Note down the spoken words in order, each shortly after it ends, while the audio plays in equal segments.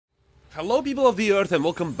Hello people of the earth and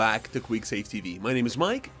welcome back to Quick Save TV. My name is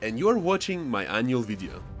Mike and you are watching my annual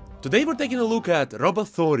video. Today we're taking a look at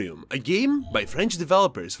Robothorium, a game by French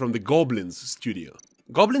developers from the Goblins studio.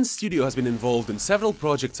 Goblins studio has been involved in several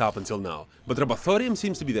projects up until now, but Robothorium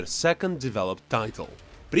seems to be their second developed title.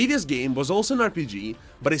 Previous game was also an RPG,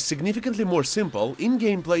 but is significantly more simple in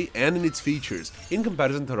gameplay and in its features in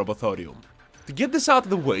comparison to Robothorium. To get this out of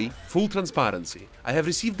the way, full transparency, I have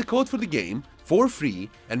received the code for the game for free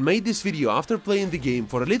and made this video after playing the game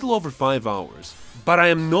for a little over 5 hours. But I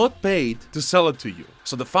am not paid to sell it to you,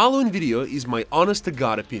 so the following video is my honest to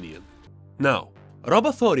God opinion. Now,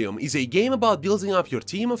 Robothorium is a game about building up your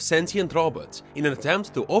team of sentient robots in an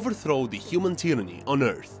attempt to overthrow the human tyranny on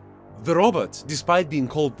Earth. The robots, despite being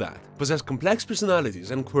called that, possess complex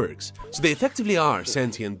personalities and quirks, so they effectively are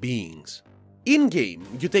sentient beings. In-game,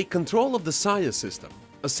 you take control of the Saya system,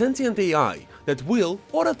 a sentient AI that will,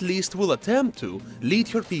 or at least will attempt to,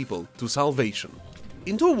 lead your people to salvation.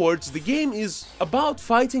 In 2 words, the game is about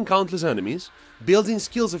fighting countless enemies, building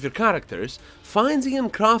skills of your characters, finding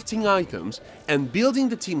and crafting items, and building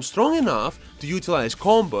the team strong enough to utilize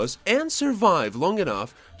combos and survive long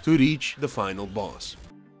enough to reach the final boss.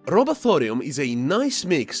 Robothorium is a nice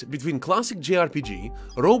mix between classic JRPG,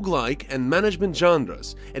 roguelike and management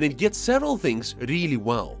genres, and it gets several things really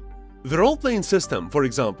well. The role-playing system, for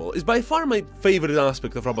example, is by far my favorite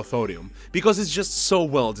aspect of Robothorium, because it's just so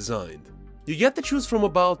well designed. You get to choose from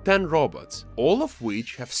about 10 robots, all of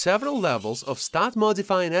which have several levels of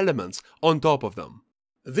stat-modifying elements on top of them.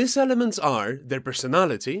 These elements are their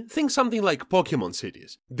personality, think something like Pokemon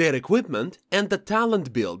cities, their equipment, and the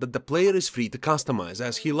talent build that the player is free to customize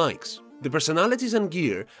as he likes. The personalities and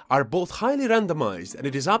gear are both highly randomized, and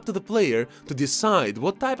it is up to the player to decide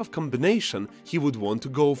what type of combination he would want to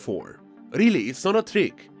go for. Really, it's not a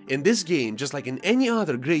trick. In this game, just like in any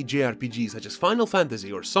other great JRPG such as Final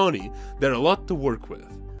Fantasy or Sony, there are a lot to work with.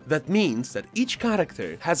 That means that each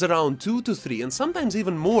character has around 2 to 3 and sometimes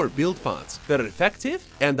even more build paths that are effective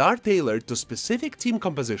and are tailored to specific team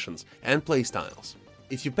compositions and playstyles.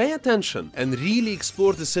 If you pay attention and really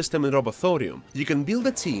explore the system in Robothorium, you can build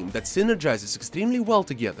a team that synergizes extremely well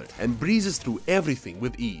together and breezes through everything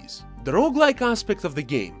with ease. The roguelike aspect of the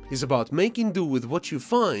game is about making do with what you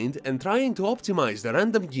find and trying to optimize the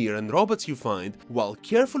random gear and robots you find while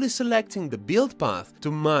carefully selecting the build path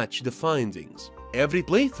to match the findings. Every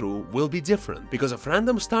playthrough will be different because of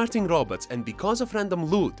random starting robots and because of random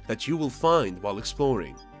loot that you will find while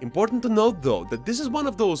exploring. Important to note though that this is one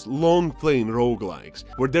of those long playing roguelikes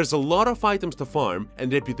where there's a lot of items to farm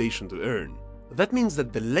and reputation to earn. That means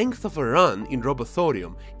that the length of a run in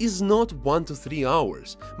Robothorium is not 1 to 3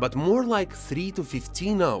 hours, but more like 3 to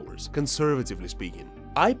 15 hours, conservatively speaking.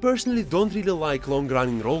 I personally don't really like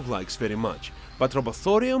long-running roguelikes very much, but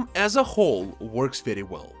Robothorium as a whole works very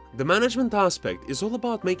well. The management aspect is all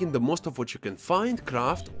about making the most of what you can find,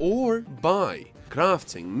 craft, or buy.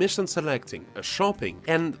 Crafting, mission selecting, shopping,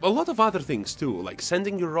 and a lot of other things too, like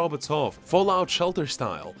sending your robots off, Fallout Shelter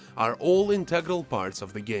style, are all integral parts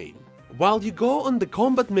of the game. While you go on the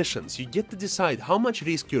combat missions, you get to decide how much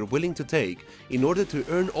risk you're willing to take in order to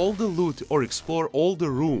earn all the loot or explore all the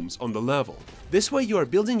rooms on the level. This way you are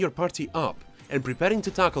building your party up and preparing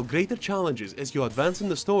to tackle greater challenges as you advance in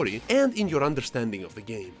the story and in your understanding of the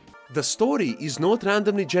game. The story is not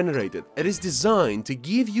randomly generated, it is designed to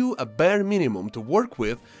give you a bare minimum to work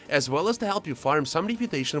with as well as to help you farm some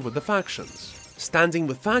reputation with the factions. Standing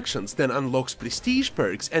with factions then unlocks prestige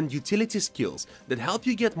perks and utility skills that help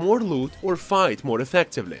you get more loot or fight more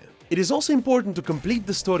effectively. It is also important to complete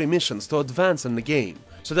the story missions to advance in the game,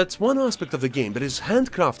 so that's one aspect of the game that is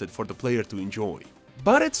handcrafted for the player to enjoy.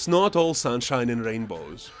 But it's not all sunshine and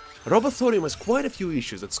rainbows. Robothorium has quite a few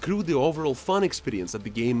issues that screw the overall fun experience that the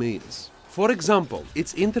game is. For example,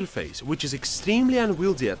 its interface, which is extremely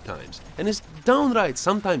unwieldy at times, and is downright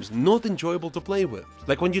sometimes not enjoyable to play with.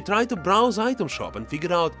 Like when you try to browse item shop and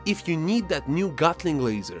figure out if you need that new Gatling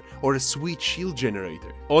laser or a sweet shield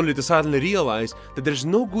generator, only to suddenly realize that there's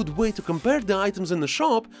no good way to compare the items in the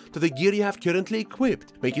shop to the gear you have currently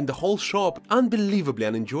equipped, making the whole shop unbelievably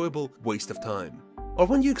unenjoyable waste of time. Or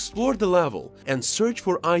when you explore the level and search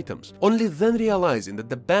for items, only then realizing that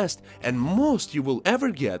the best and most you will ever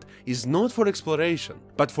get is not for exploration,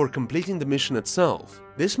 but for completing the mission itself.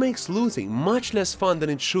 This makes looting much less fun than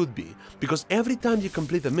it should be, because every time you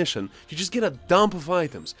complete a mission, you just get a dump of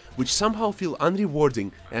items, which somehow feel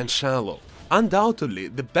unrewarding and shallow. Undoubtedly,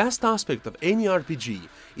 the best aspect of any RPG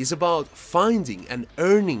is about finding and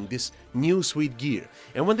earning this new sweet gear,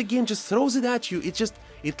 and when the game just throws it at you,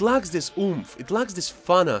 it lacks this oomph, it lacks this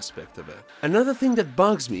fun aspect of it. Another thing that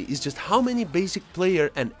bugs me is just how many basic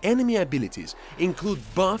player and enemy abilities include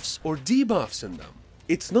buffs or debuffs in them.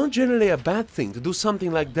 It's not generally a bad thing to do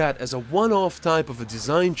something like that as a one-off type of a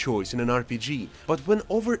design choice in an RPG, but when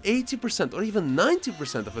over 80% or even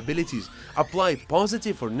 90% of abilities apply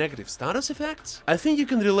positive or negative status effects, I think you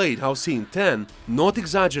can relate how seeing 10, not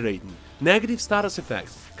exaggerating, negative status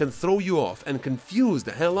effects can throw you off and confuse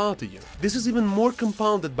the hell out of you. This is even more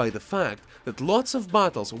compounded by the fact that lots of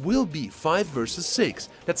battles will be 5 versus 6,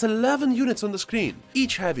 that's 11 units on the screen,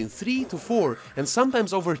 each having 3 to 4 and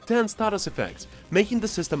sometimes over 10 status effects, making the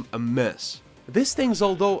system a mess. These things,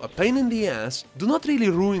 although a pain in the ass, do not really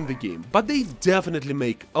ruin the game, but they definitely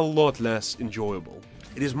make a lot less enjoyable.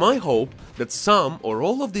 It is my hope that some or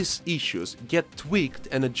all of these issues get tweaked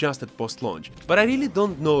and adjusted post-launch, but I really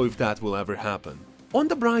don't know if that will ever happen. On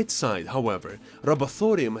the bright side, however,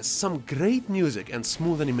 Robothorium has some great music and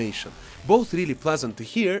smooth animation, both really pleasant to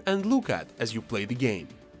hear and look at as you play the game.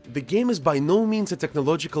 The game is by no means a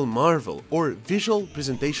technological marvel or visual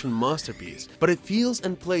presentation masterpiece, but it feels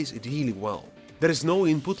and plays really well. There is no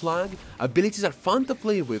input lag, abilities are fun to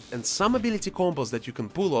play with, and some ability combos that you can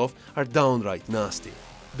pull off are downright nasty.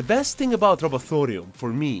 The best thing about Robothorium,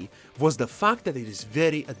 for me, was the fact that it is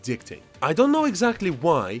very addicting. I don't know exactly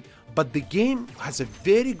why, but the game has a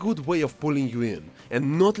very good way of pulling you in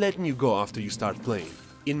and not letting you go after you start playing.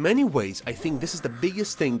 In many ways, I think this is the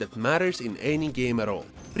biggest thing that matters in any game at all.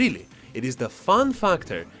 Really, it is the fun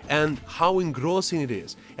factor and how engrossing it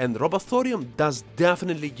is, and Robothorium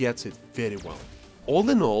definitely gets it very well. All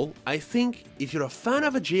in all, I think if you're a fan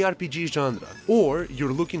of a JRPG genre, or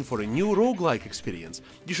you're looking for a new roguelike experience,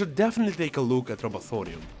 you should definitely take a look at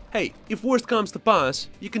Robothorium. Hey, if worst comes to pass,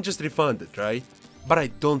 you can just refund it, right? But I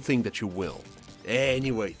don't think that you will.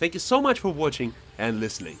 Anyway, thank you so much for watching and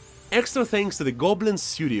listening. Extra thanks to the Goblin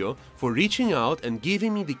Studio for reaching out and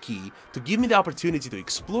giving me the key to give me the opportunity to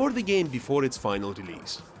explore the game before its final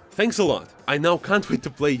release. Thanks a lot. I now can't wait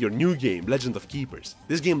to play your new game, Legend of Keepers.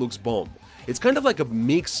 This game looks bomb. It's kind of like a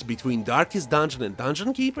mix between Darkest Dungeon and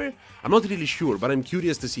Dungeon Keeper. I'm not really sure, but I'm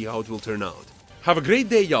curious to see how it will turn out. Have a great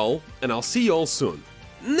day, y'all, and I'll see you all soon.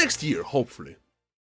 Next year, hopefully.